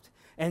loved,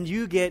 and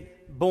you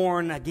get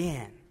born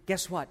again,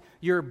 guess what?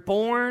 You're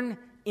born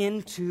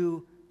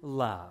into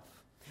love.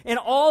 And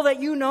all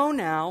that you know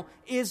now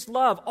is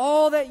love.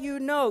 All that you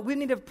know. We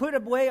need to put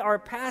away our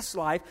past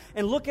life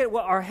and look at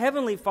what our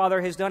Heavenly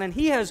Father has done. And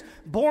He has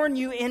born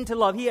you into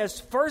love. He has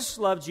first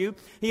loved you.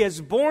 He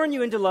has born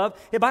you into love.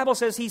 The Bible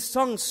says He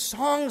sung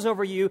songs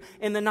over you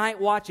in the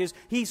night watches.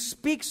 He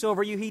speaks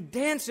over you. He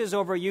dances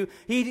over you.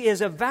 He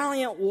is a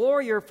valiant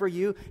warrior for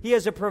you. He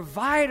is a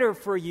provider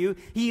for you.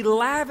 He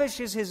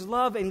lavishes His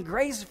love and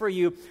grace for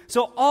you.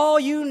 So all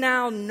you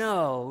now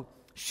know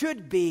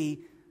should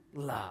be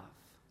love.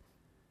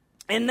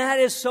 And that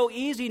is so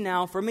easy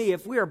now for me.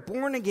 If we are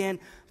born again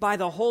by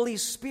the Holy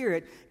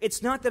Spirit,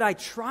 it's not that I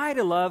try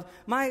to love.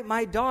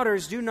 My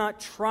daughters do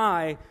not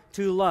try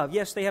to love.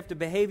 Yes, they have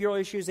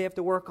behavioral issues they have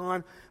to work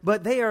on,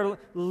 but they are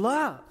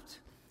loved.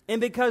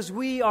 And because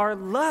we are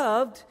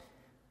loved,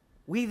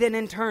 we then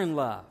in turn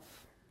love.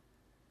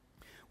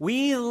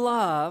 We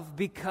love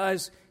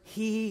because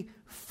He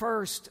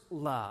first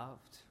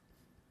loved.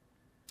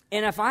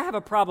 And if I have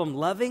a problem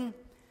loving,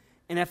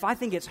 and if I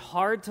think it's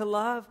hard to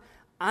love,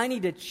 I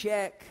need to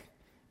check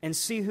and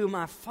see who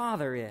my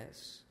Father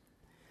is.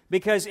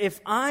 Because if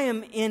I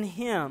am in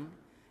Him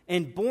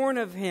and born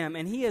of Him,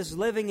 and He is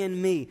living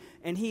in me,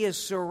 and He is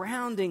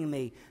surrounding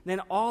me,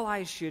 then all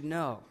I should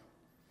know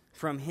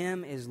from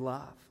Him is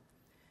love.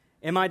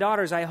 And my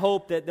daughters, I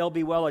hope that they'll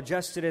be well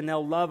adjusted and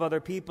they'll love other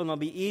people and it'll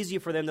be easy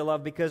for them to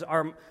love, because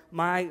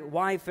my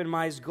wife and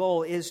my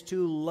goal is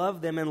to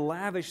love them and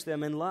lavish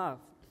them in love.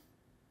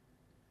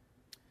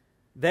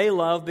 They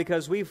love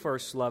because we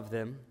first loved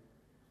them,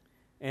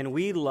 and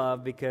we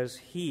love because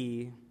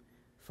He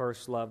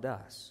first loved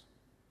us.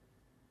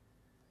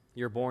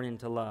 You're born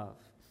into love.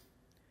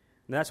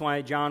 And that's why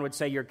John would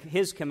say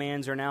His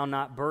commands are now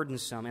not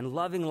burdensome, and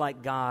loving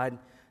like God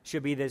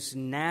should be this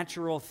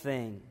natural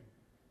thing.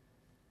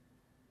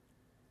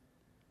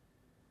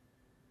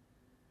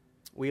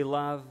 We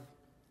love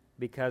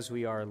because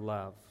we are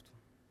loved.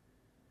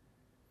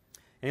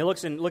 And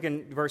look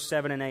in verse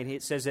 7 and 8.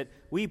 It says that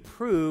we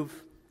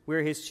prove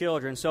we're His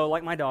children. So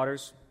like my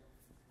daughters,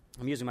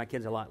 I'm using my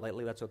kids a lot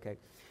lately, that's okay.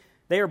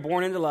 They are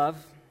born into love,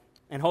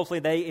 and hopefully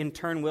they in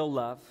turn will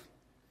love.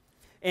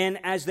 And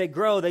as they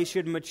grow, they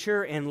should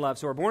mature in love.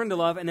 So we're born into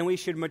love, and then we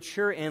should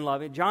mature in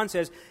love. And John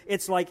says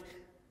it's like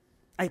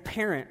a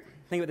parent.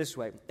 Think of it this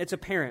way. It's a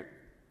parent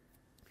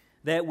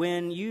that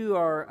when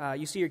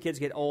you see your kids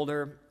get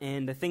older,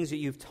 and the things that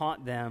you've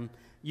taught them,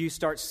 you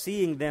start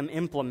seeing them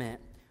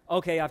implement.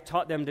 Okay, I've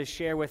taught them to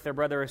share with their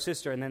brother or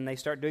sister, and then they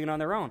start doing it on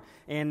their own.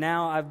 And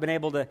now I've been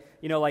able to,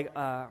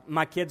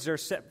 my kids are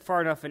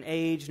far enough in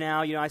age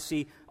now. I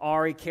see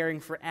Ari caring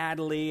for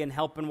Adelie and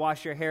helping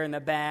wash her hair in the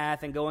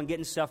bath and going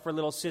getting stuff for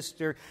little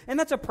sister. And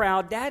that's a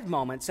proud dad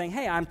moment, saying,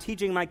 hey, I'm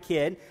teaching my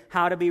kid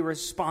how to be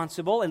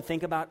responsible and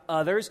think about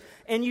others.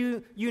 And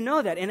you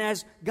know that. And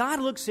as God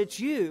looks at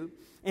you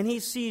and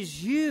He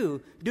sees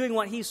you doing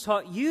what He's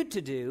taught you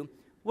to do,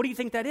 what do you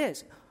think that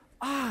is?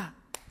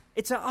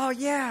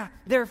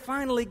 They're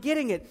finally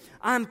getting it.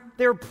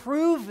 They're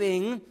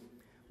proving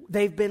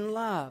they've been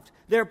loved.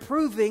 They're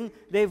proving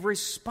they've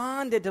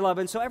responded to love.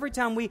 And so every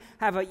time we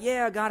have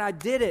God, I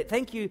did it.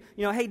 Thank you.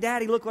 Hey,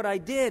 Daddy, look what I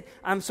did.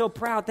 I'm so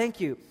proud. Thank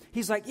you.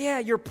 He's like,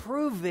 you're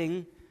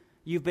proving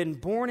you've been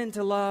born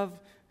into love.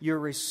 You're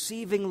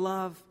receiving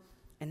love.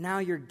 And now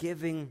you're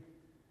giving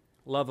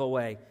love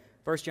away.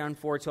 1 John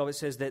 4:12, it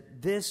says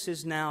that this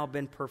has now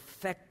been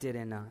perfected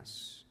in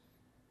us.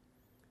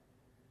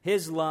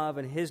 His love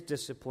and His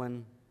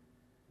discipline,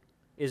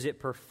 is it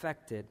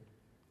perfected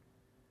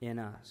in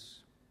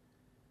us?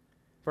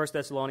 1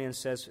 Thessalonians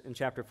says in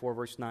chapter 4,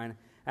 verse 9,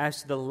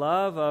 as to the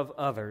love of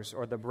others,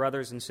 or the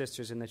brothers and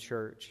sisters in the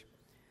church,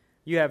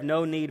 you have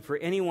no need for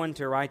anyone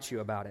to write you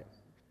about it,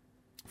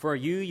 for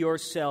you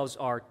yourselves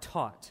are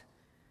taught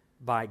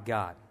by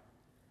God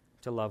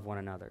to love one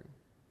another.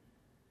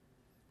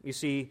 You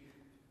see,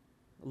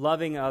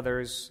 loving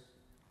others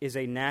is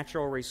a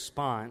natural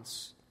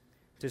response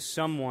to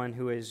someone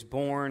who is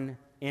born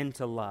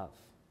into love.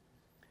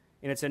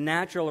 And it's a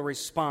natural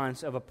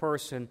response of a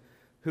person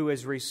who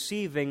is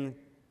receiving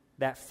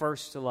that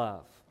first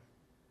love.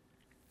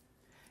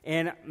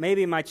 And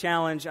maybe my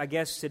challenge, I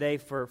guess, today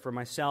for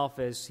myself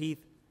is,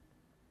 Heath,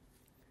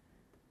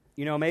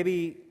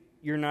 maybe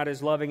you're not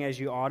as loving as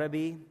you ought to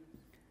be.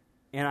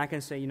 And I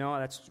can say,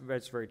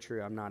 that's very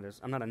true. I'm not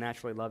a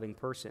naturally loving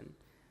person.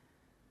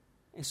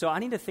 And so I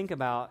need to think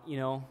about,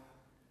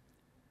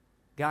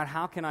 God,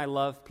 how can I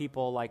love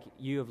people like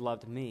you have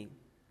loved me?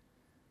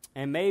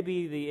 And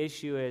maybe the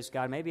issue is,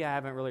 God, maybe I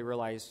haven't really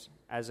realized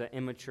as an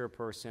immature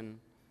person,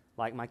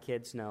 like my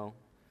kids know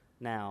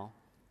now,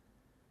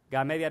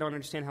 God, maybe I don't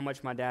understand how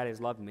much my dad has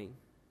loved me.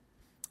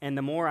 And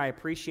the more I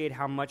appreciate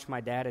how much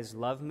my dad has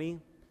loved me,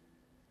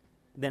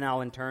 then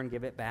I'll in turn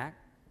give it back,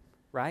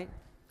 right?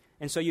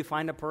 And so you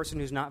find a person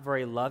who's not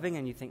very loving,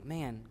 and you think,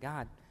 man,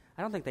 God,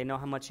 I don't think they know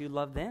how much you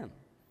love them.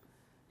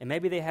 And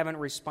maybe they haven't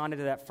responded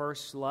to that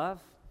first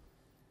love.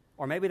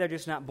 Or maybe they're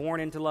just not born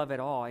into love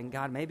at all. And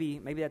God, maybe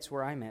that's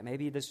where I'm at.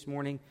 Maybe this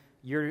morning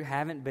you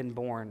haven't been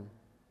born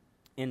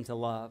into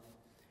love.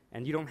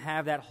 And you don't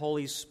have that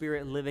Holy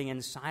Spirit living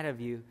inside of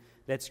you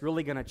that's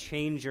really going to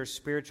change your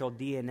spiritual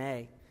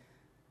DNA.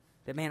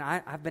 That, man,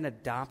 I've been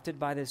adopted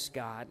by this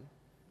God.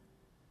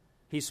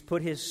 He's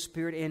put His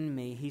Spirit in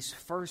me. He's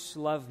first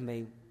loved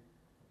me.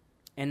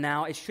 And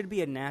now it should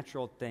be a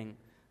natural thing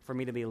for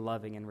me to be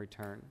loving in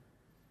return.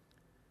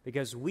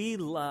 Because we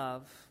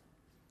love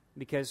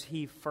because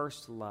He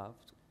first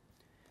loved.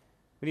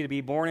 We need to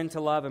be born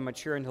into love and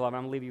mature into love.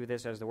 I'm going to leave you with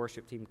this as the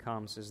worship team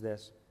comes, is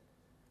this.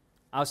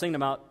 I was thinking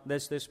about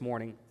this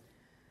morning.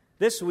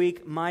 This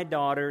week, my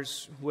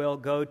daughters will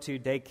go to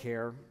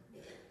daycare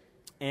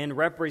and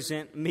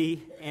represent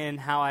me in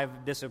how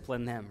I've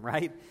disciplined them,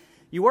 right?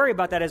 You worry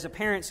about that as a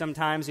parent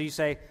sometimes. You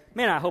say,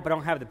 man, I hope I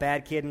don't have the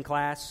bad kid in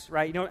class,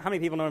 right? How many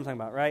people know what I'm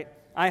talking about, right?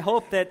 I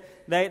hope that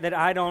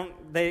I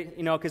don't,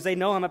 because they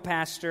know I'm a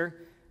pastor.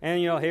 And,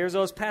 here's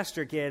those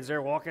pastor kids.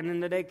 They're walking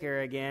into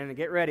daycare again.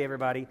 Get ready,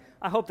 everybody.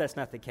 I hope that's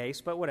not the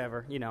case, but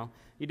whatever. You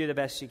do the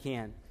best you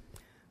can.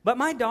 But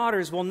my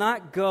daughters will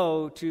not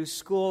go to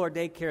school or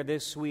daycare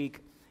this week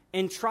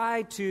and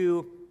try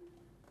to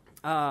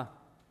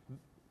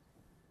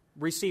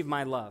receive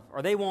my love.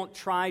 Or they won't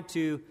try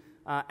to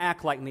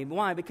act like me.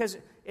 Why? Because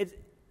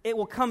it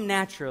will come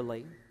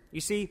naturally.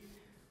 You see,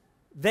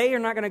 they are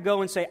not going to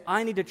go and say,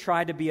 I need to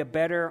try to be a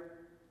better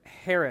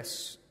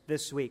Harris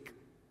this week.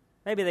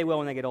 Maybe they will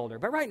when they get older.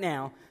 But right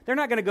now, they're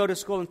not going to go to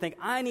school and think,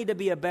 I need to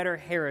be a better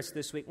Harris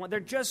this week. Well, they're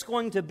just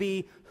going to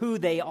be who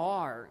they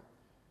are,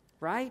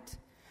 right?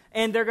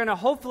 And they're going to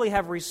hopefully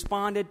have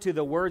responded to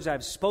the words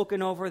I've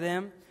spoken over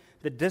them,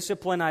 the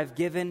discipline I've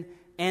given,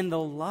 and the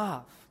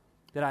love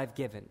that I've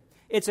given.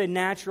 It's a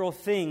natural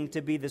thing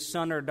to be the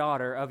son or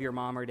daughter of your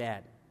mom or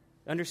dad.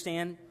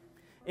 Understand?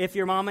 If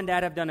your mom and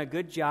dad have done a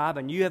good job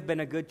and you have been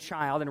a good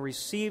child and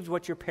received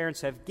what your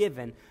parents have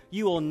given,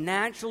 you will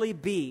naturally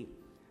be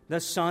the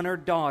son or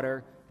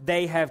daughter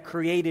they have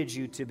created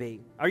you to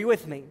be. Are you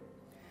with me?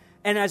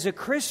 And as a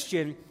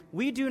Christian,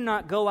 we do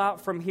not go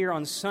out from here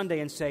on Sunday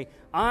and say,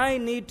 I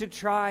need to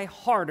try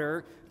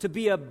harder to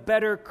be a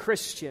better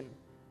Christian.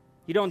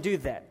 You don't do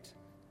that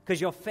because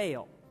you'll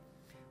fail.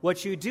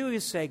 What you do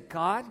is say,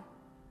 God,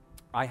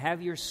 I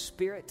have your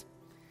Spirit.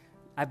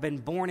 I've been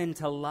born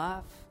into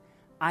love.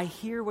 I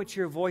hear what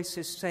your voice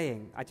is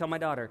saying. I tell my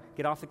daughter,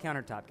 get off the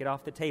countertop, get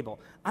off the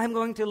table. I'm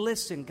going to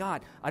listen.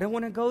 God, I don't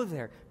want to go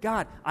there.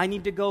 God, I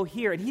need to go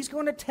here. And He's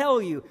going to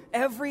tell you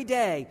every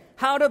day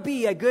how to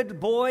be a good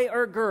boy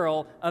or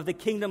girl of the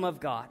kingdom of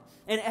God.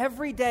 And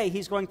every day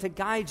He's going to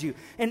guide you.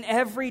 And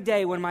every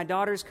day when my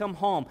daughters come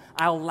home,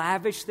 I'll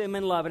lavish them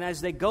in love. And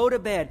as they go to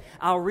bed,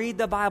 I'll read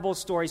the Bible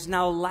stories and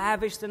I'll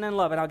lavish them in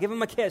love. And I'll give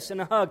them a kiss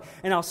and a hug.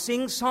 And I'll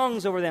sing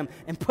songs over them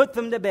and put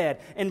them to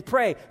bed and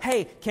pray,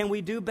 hey, can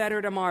we do better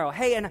tomorrow?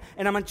 Hey, and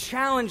I'm going to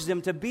challenge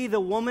them to be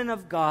the woman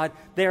of God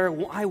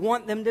I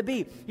want them to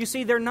be. You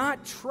see, they're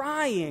not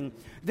trying.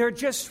 They're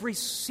just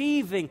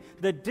receiving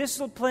the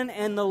discipline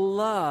and the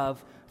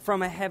love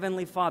from a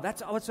heavenly Father.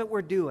 That's what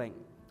we're doing,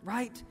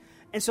 right?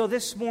 And so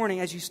this morning,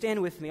 as you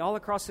stand with me all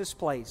across this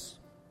place,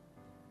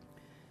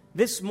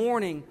 this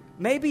morning,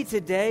 maybe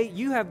today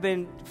you have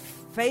been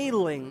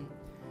failing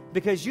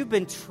because you've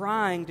been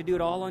trying to do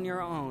it all on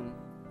your own.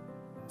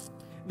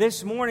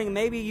 This morning,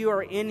 maybe you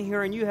are in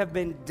here and you have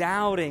been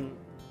doubting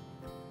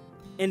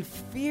and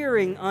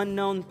fearing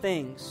unknown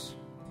things.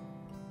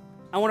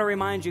 I want to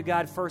remind you,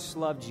 God first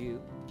loved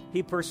you.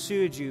 He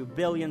pursued you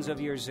billions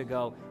of years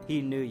ago.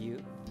 He knew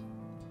you.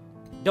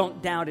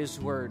 Don't doubt His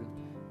word.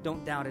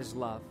 Don't doubt His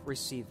love.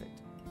 Receive it.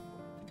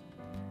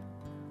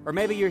 Or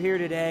maybe you're here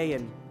today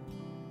and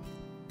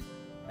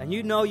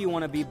you know you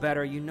want to be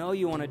better. You know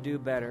you want to do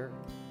better.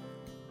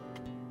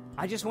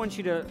 I just want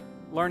you to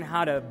learn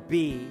how to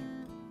be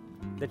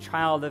the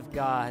child of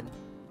God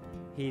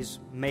He's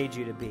made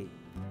you to be.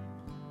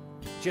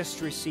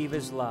 Just receive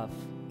His love.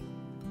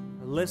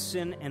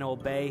 Listen and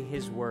obey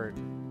His word.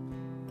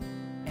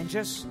 And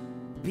just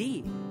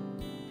be.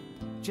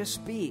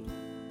 Just be.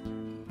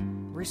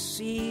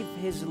 Receive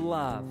His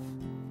love,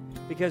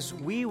 because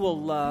we will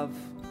love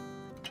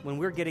when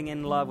we're getting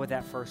in love with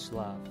that first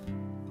love.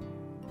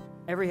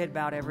 Every head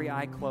bowed, every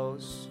eye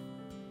closed.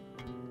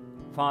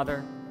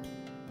 Father,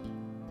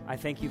 I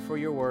thank you for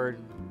your word.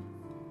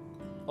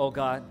 Oh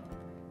God,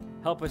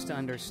 help us to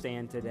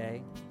understand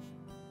today.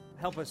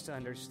 Help us to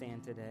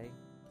understand today.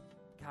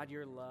 God,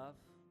 your love.